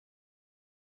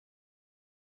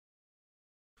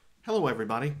Hello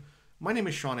everybody, my name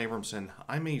is Sean Abramson.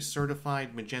 I'm a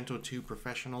certified Magento 2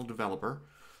 professional developer.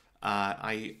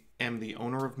 I am the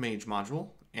owner of Mage Module,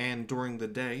 and during the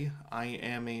day I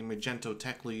am a Magento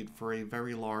tech lead for a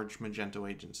very large Magento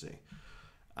agency.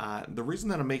 The reason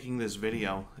that I'm making this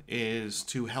video is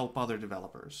to help other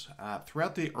developers.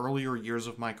 Throughout the earlier years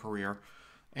of my career,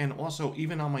 and also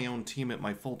even on my own team at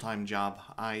my full-time job,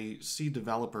 I see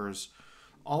developers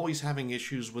always having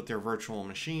issues with their virtual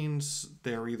machines.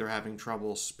 They're either having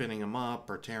trouble spinning them up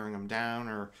or tearing them down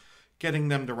or getting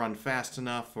them to run fast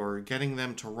enough or getting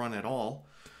them to run at all.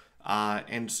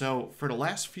 And so for the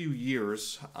last few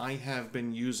years, I have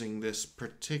been using this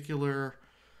particular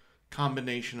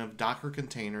combination of Docker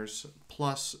containers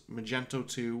plus Magento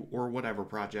 2 or whatever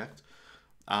project.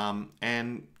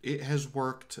 And it has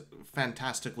worked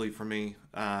fantastically for me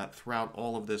throughout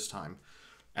all of this time.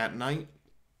 At night,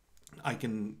 I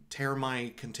can tear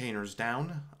my containers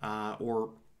down,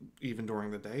 or even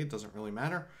during the day, it doesn't really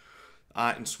matter,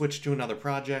 and switch to another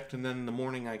project. And then in the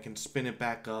morning, I can spin it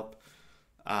back up.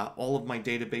 All of my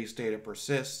database data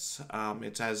persists.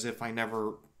 It's as if I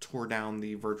never tore down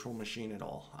the virtual machine at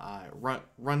all. It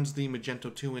runs the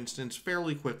Magento 2 instance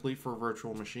fairly quickly for a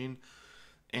virtual machine.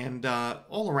 And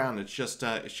all around, it's just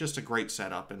a great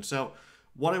setup. And so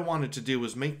what I wanted to do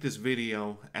was make this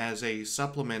video as a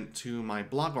supplement to my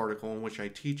blog article in which I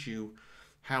teach you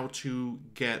how to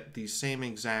get the same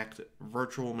exact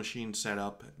virtual machine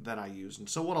setup that I use. And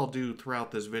so what I'll do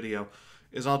throughout this video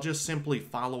is I'll just simply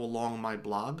follow along my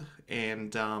blog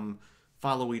and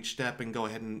follow each step and go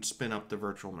ahead and spin up the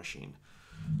virtual machine.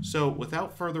 So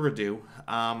without further ado,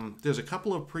 there's a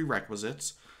couple of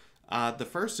prerequisites. The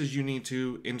first is you need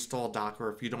to install Docker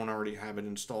if you don't already have it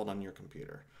installed on your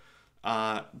computer.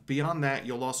 Beyond that,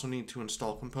 you'll also need to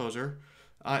install Composer.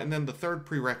 And then the third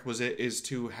prerequisite is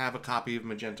to have a copy of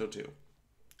Magento 2.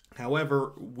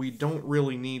 However, we don't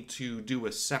really need to do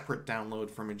a separate download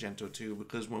for Magento 2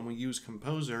 because when we use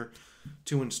Composer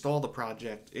to install the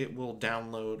project, it will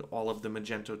download all of the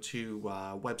Magento 2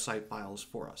 website files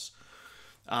for us.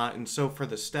 And so for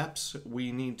the steps,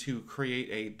 we need to create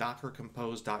a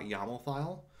dockercompose.yaml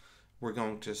file. We're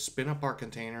going to spin up our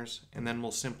containers, and then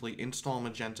we'll simply install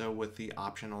Magento with the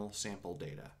optional sample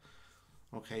data.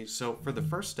 Okay, so for the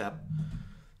first step,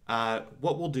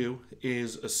 what we'll do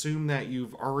is assume that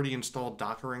you've already installed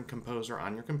Docker and Composer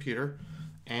on your computer,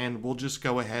 and we'll just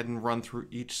go ahead and run through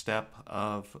each step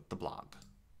of the blog.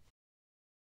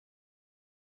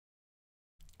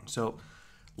 So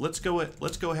let's go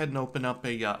ahead and open up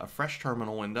a fresh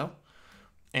terminal window.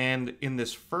 And in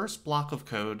this first block of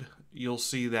code, you'll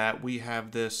see that we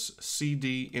have this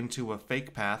cd into a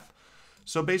fake path.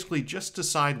 So basically just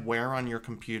decide where on your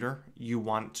computer you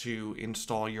want to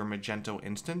install your Magento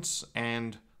instance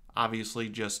and obviously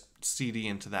just cd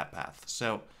into that path.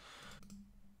 So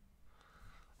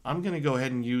I'm going to go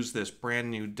ahead and use this brand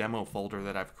new demo folder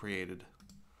that I've created.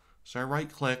 So I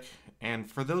right click, and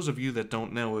for those of you that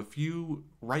don't know, if you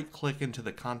right click into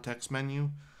the context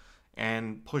menu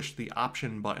and push the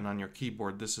option button on your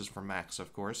keyboard, this is for Macs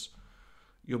of course,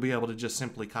 you'll be able to just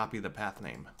simply copy the path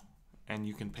name and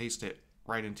you can paste it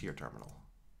right into your terminal.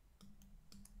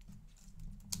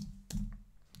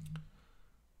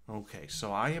 Okay,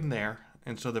 so I am there,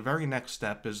 and so the very next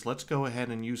step is let's go ahead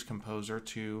and use Composer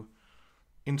to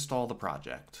install the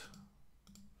project.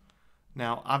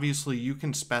 Now obviously you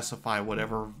can specify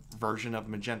whatever version of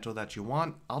Magento that you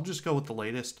want. I'll just go with the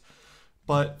latest.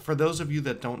 But for those of you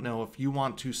that don't know, if you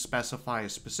want to specify a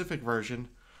specific version,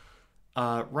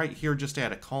 right here just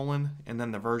add a colon and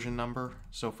then the version number.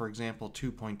 So for example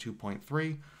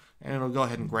 2.2.3, and it'll go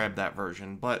ahead and grab that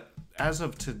version. But as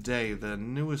of today, the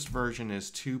newest version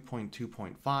is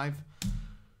 2.2.5.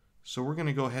 So we're going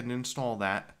to go ahead and install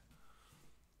that.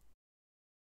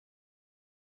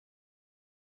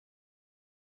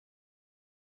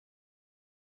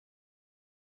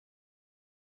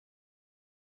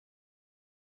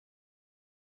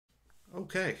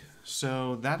 Okay,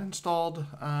 so that installed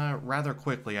rather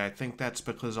quickly. I think that's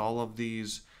because all of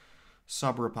these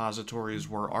sub-repositories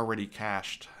were already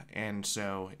cached, and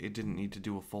so it didn't need to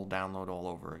do a full download all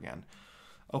over again.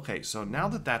 Okay, so now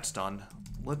that that's done,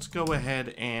 let's go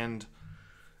ahead and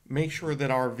make sure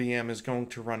that our VM is going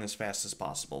to run as fast as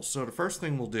possible. So the first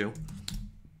thing we'll do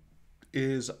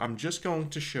is I'm just going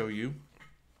to show you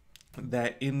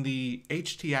that in the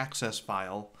htaccess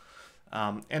file,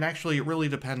 and actually it really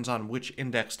depends on which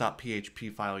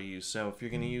index.php file you use. So if you're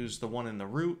going to use the one in the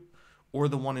root or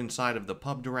the one inside of the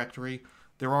pub directory,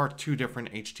 there are two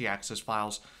different htaccess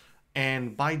files.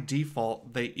 And by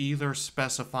default, they either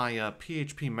specify a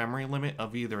PHP memory limit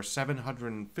of either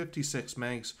 756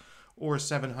 megs or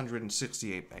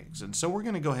 768 megs. And so we're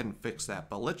going to go ahead and fix that,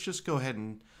 but let's just go ahead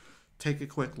and take a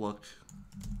quick look.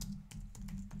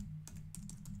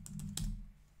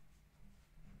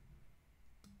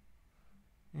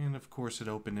 And of course it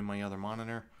opened in my other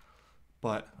monitor.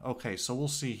 But okay, so we'll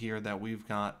see here that we've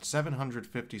got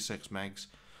 756 megs.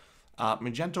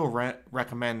 Magento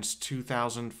recommends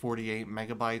 2048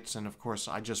 megabytes, and of course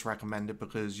I just recommend it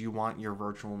because you want your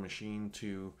virtual machine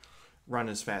to run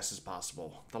as fast as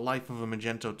possible. The life of a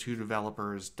Magento 2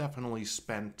 developer is definitely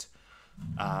spent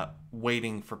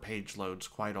waiting for page loads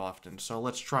quite often, so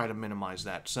let's try to minimize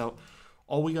that. So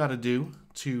all we got to do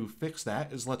to fix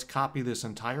that is let's copy this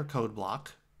entire code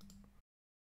block,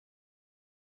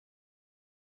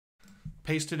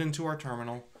 paste it into our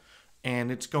terminal,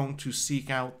 and it's going to seek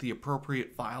out the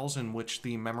appropriate files in which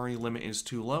the memory limit is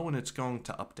too low, and it's going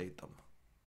to update them.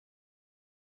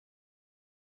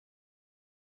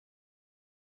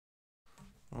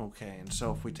 Okay, and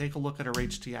so if we take a look at our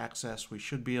htaccess, we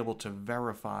should be able to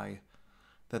verify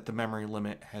that the memory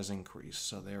limit has increased.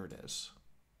 So there it is.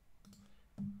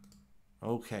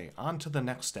 Okay, on to the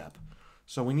next step.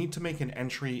 So we need to make an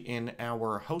entry in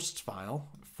our hosts file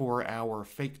for our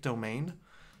fake domain.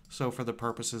 So for the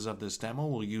purposes of this demo,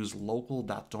 we'll use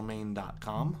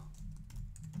local.domain.com.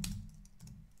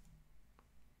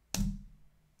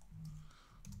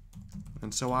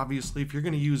 And so obviously, if you're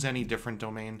going to use any different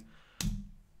domain,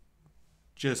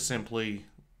 just simply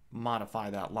modify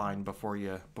that line before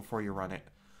you run it.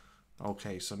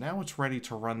 Okay, so now it's ready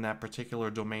to run that particular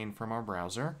domain from our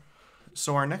browser.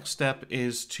 So our next step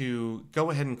is to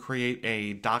go ahead and create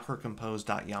a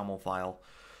docker-compose.yaml file.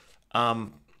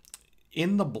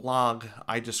 In the blog,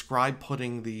 I describe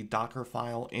putting the Docker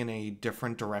file in a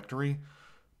different directory,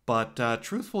 but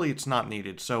truthfully, it's not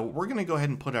needed. So we're going to go ahead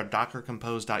and put our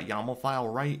docker-compose.yaml file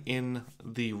right in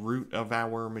the root of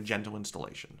our Magento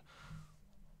installation.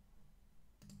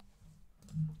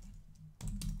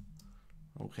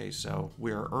 Okay, so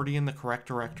we're already in the correct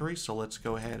directory, so let's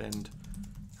go ahead and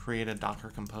create a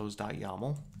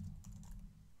docker-compose.yaml.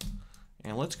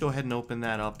 And let's go ahead and open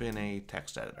that up in a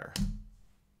text editor.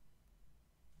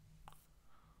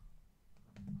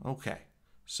 Okay,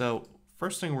 so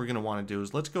first thing we're going to want to do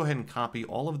is let's go ahead and copy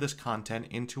all of this content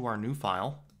into our new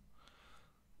file.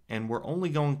 And we're only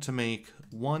going to make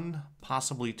one,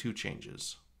 possibly two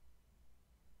changes.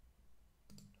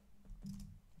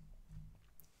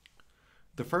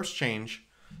 The first change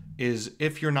is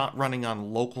if you're not running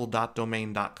on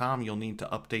local.domain.com, you'll need to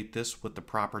update this with the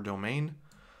proper domain.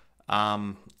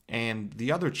 And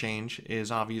the other change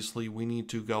is obviously we need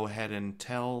to go ahead and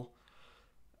tell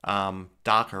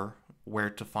Docker where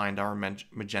to find our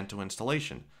Magento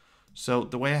installation. So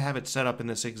the way I have it set up in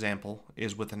this example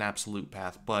is with an absolute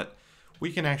path, but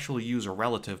we can actually use a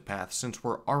relative path since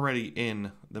we're already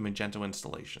in the Magento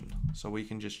installation. So we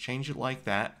can just change it like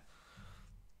that.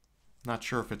 Not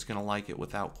sure if it's going to like it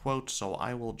without quotes, so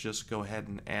I will just go ahead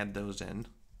and add those in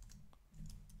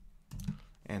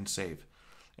and save.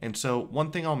 And so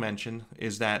one thing I'll mention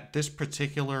is that this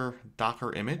particular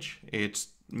Docker image, it's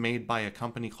made by a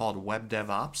company called Web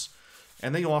DevOps,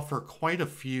 and they offer quite a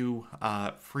few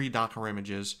free Docker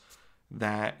images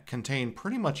that contain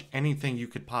pretty much anything you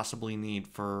could possibly need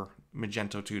for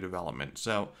Magento 2 development.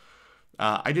 So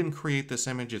I didn't create this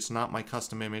image. It's not my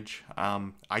custom image.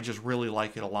 I just really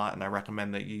like it a lot, and I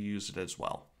recommend that you use it as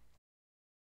well.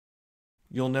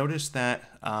 You'll notice that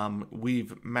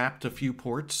we've mapped a few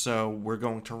ports, so we're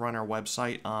going to run our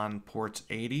website on ports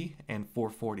 80 and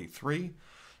 443.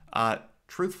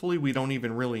 Truthfully, we don't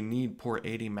even really need port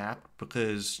 80 mapped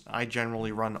because I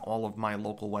generally run all of my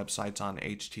local websites on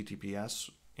HTTPS,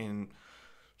 and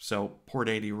so port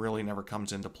 80 really never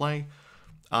comes into play.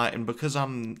 And because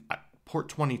port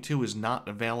 22 is not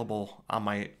available on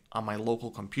my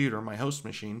local computer, my host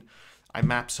machine, I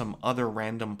map some other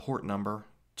random port number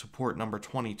to port number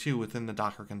 22 within the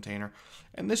Docker container.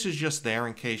 And this is just there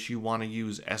in case you want to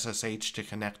use SSH to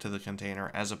connect to the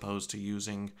container as opposed to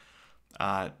using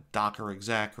Docker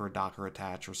exec or Docker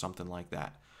attach or something like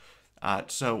that.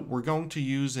 So we're going to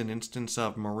use an instance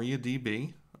of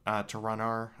MariaDB to run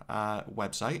our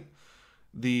website.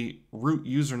 The root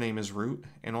username is root,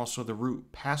 and also the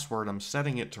root password, I'm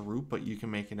setting it to root, but you can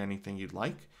make it anything you'd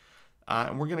like.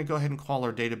 And we're going to go ahead and call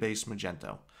our database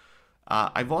Magento.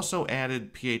 I've also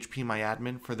added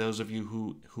phpMyAdmin for those of you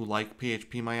who like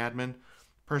phpMyAdmin.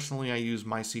 Personally, I use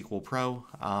MySQL Pro,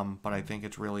 but I think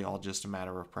it's really all just a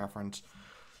matter of preference.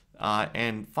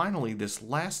 And finally, this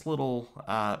last little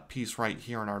piece right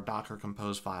here in our Docker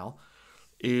Compose file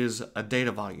is a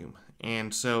data volume.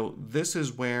 And so this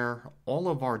is where all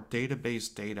of our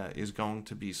database data is going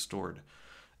to be stored.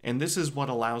 And this is what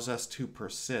allows us to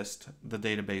persist the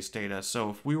database data. So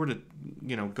if we were to,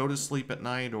 go to sleep at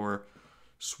night or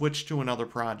switch to another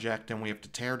project and we have to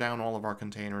tear down all of our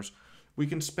containers, we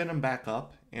can spin them back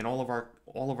up and all of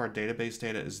our database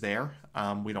data is there.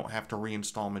 We don't have to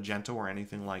reinstall Magento or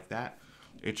anything like that.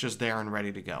 It's just there and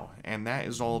ready to go. And that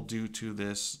is all due to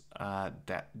this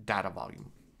data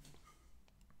volume.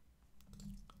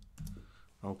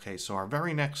 Okay, so our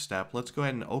very next step, let's go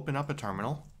ahead and open up a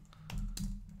terminal.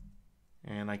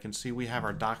 And I can see we have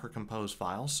our Docker Compose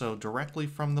file. So directly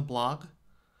from the blog,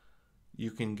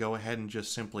 you can go ahead and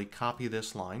just simply copy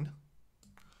this line.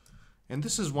 And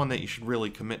this is one that you should really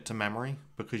commit to memory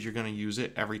because you're going to use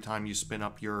it every time you spin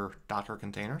up your Docker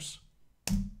containers.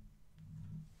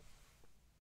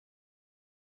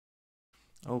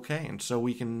 Okay, and so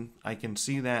I can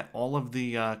see that all of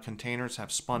the containers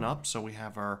have spun up. So we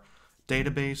have our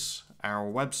database, our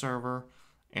web server,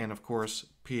 and of course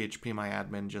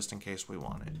phpMyAdmin just in case we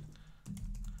want it.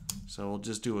 So we'll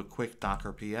just do a quick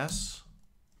docker ps.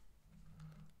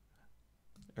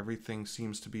 Everything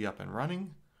seems to be up and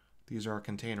running. These are our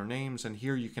container names, and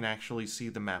here you can actually see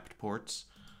the mapped ports.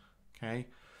 Okay,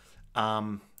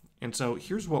 and so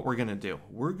here's what we're going to do.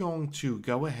 We're going to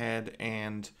go ahead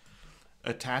and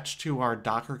attach to our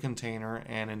Docker container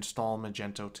and install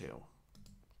Magento 2.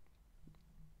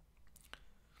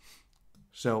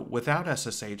 So without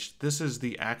SSH, this is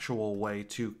the actual way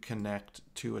to connect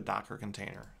to a Docker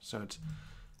container. So it's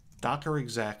docker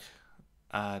exec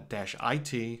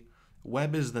 -it.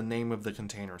 Web is the name of the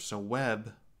container. So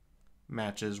web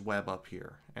matches web up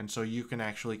here. And so you can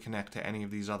actually connect to any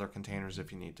of these other containers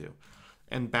if you need to.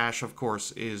 And bash, of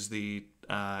course, is the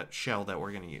shell that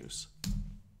we're going to use.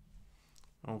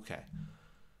 Okay.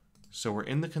 So we're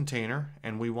in the container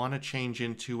and we want to change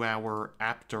into our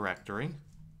app directory.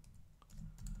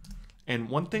 And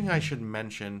one thing I should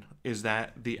mention is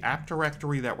that the app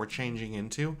directory that we're changing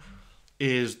into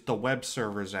is the web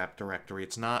server's app directory.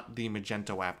 It's not the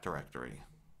Magento app directory.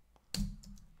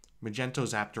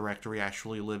 Magento's app directory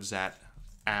actually lives at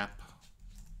app.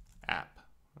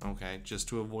 Okay, just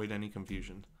to avoid any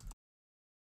confusion.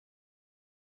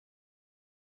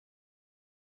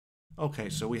 Okay,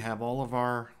 so we have all of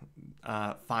our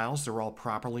files. They're all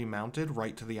properly mounted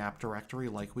right to the app directory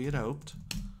like we had hoped.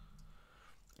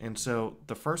 And so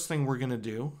the first thing we're going to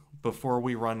do before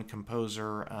we run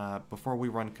Composer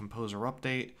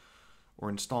update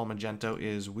or install Magento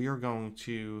is we are going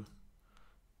to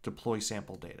deploy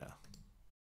sample data.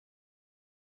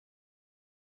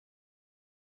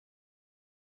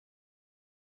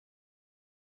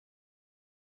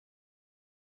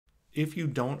 If you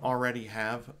don't already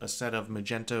have a set of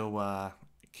Magento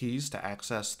keys to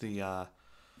access the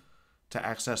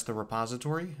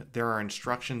repository, there are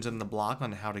instructions in the blog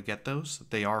on how to get those.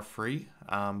 They are free,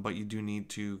 but you do need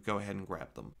to go ahead and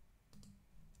grab them.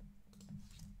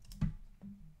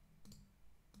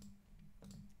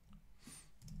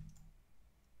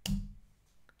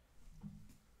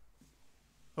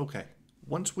 Okay,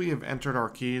 once we have entered our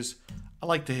keys, I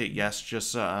like to hit yes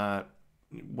just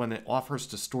when it offers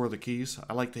to store the keys.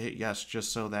 I like to hit yes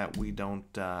just so that we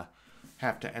don't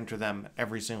have to enter them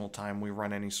every single time we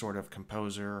run any sort of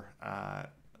Composer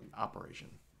operation.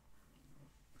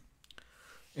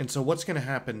 And so what's going to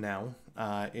happen now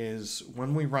is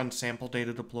when we run sample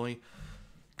data deploy,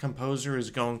 Composer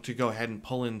is going to go ahead and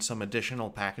pull in some additional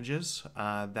packages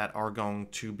that are going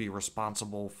to be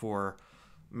responsible for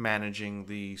managing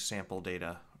the sample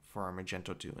data for our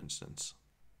Magento 2 instance.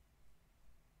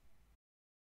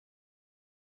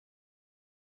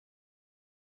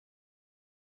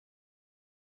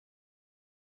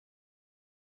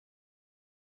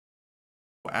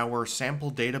 Our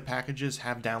sample data packages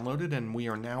have downloaded and we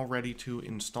are now ready to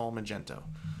install Magento.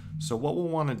 So what we'll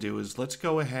want to do is let's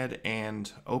go ahead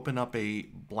and open up a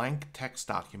blank text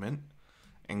document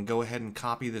and go ahead and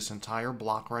copy this entire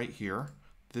block right here.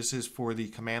 This is for the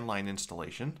command line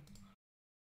installation.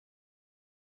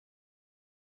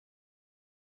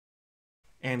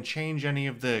 And change any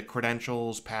of the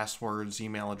credentials, passwords,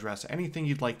 email address, anything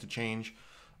you'd like to change.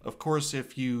 Of course,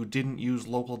 if you didn't use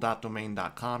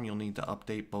local.domain.com, you'll need to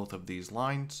update both of these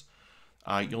lines.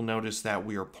 You'll notice that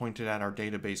we are pointed at our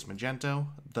database Magento.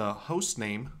 The host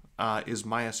name is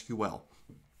MySQL.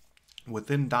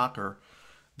 Within Docker,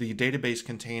 the database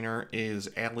container is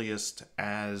aliased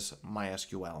as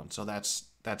MySQL, and so that's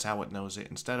how it knows it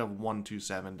instead of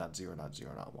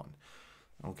 127.0.0.1.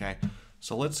 Okay,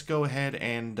 so let's go ahead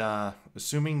and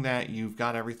assuming that you've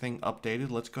got everything updated,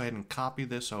 let's go ahead and copy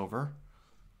this over.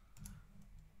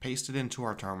 Paste it into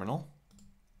our terminal,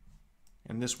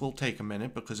 and this will take a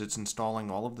minute because it's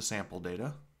installing all of the sample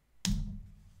data.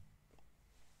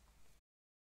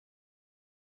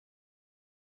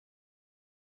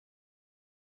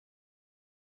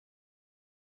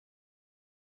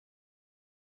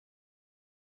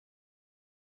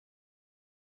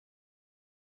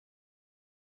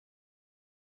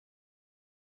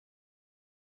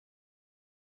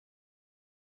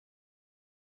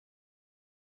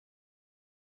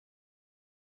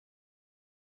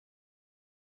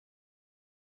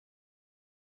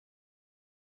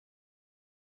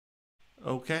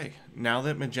 Okay, now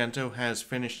that Magento has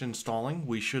finished installing,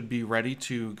 we should be ready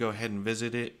to go ahead and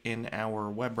visit it in our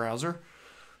web browser.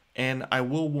 And I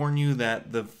will warn you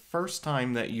that the first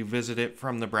time that you visit it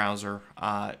from the browser,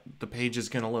 the page is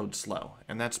going to load slow.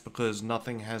 And that's because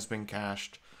nothing has been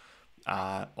cached.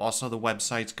 Also, the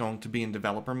website's going to be in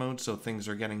developer mode, so things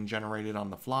are getting generated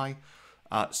on the fly.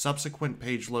 Subsequent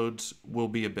page loads will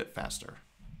be a bit faster.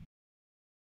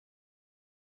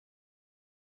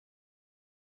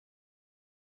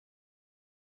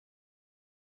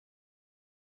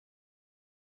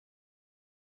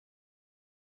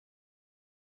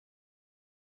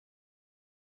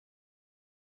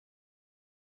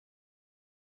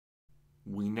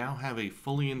 We now have a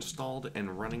fully installed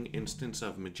and running instance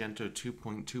of Magento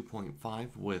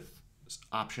 2.2.5 with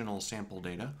optional sample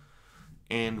data.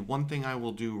 And one thing I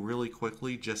will do really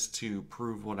quickly just to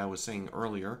prove what I was saying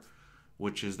earlier,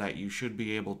 which is that you should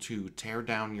be able to tear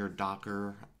down your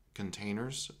Docker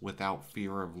containers without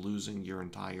fear of losing your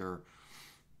entire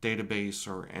database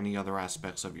or any other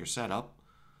aspects of your setup,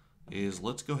 is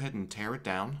let's go ahead and tear it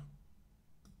down.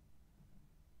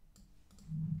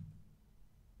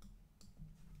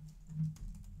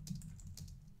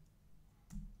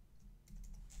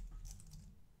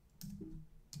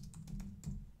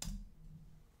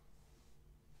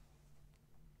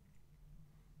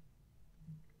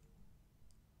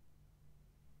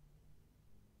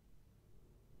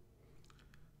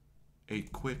 A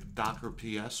quick Docker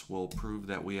PS will prove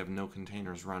that we have no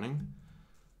containers running.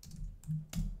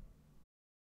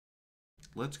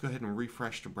 Let's go ahead and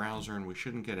refresh the browser and we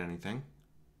shouldn't get anything.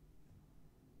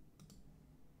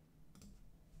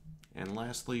 And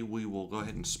lastly, we will go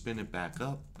ahead and spin it back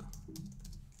up.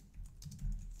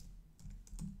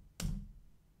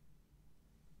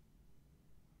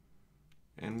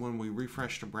 And when we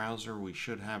refresh the browser, we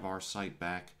should have our site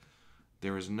back.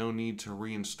 There is no need to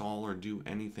reinstall or do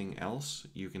anything else.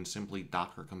 You can simply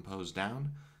Docker Compose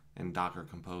down and Docker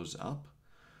Compose up.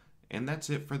 And that's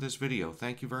it for this video.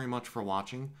 Thank you very much for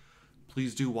watching.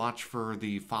 Please do watch for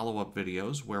the follow-up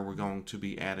videos where we're going to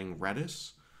be adding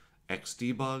Redis,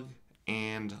 Xdebug,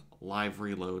 and Live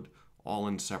Reload, all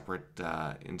in separate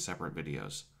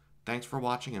videos. Thanks for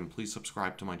watching, and please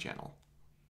subscribe to my channel.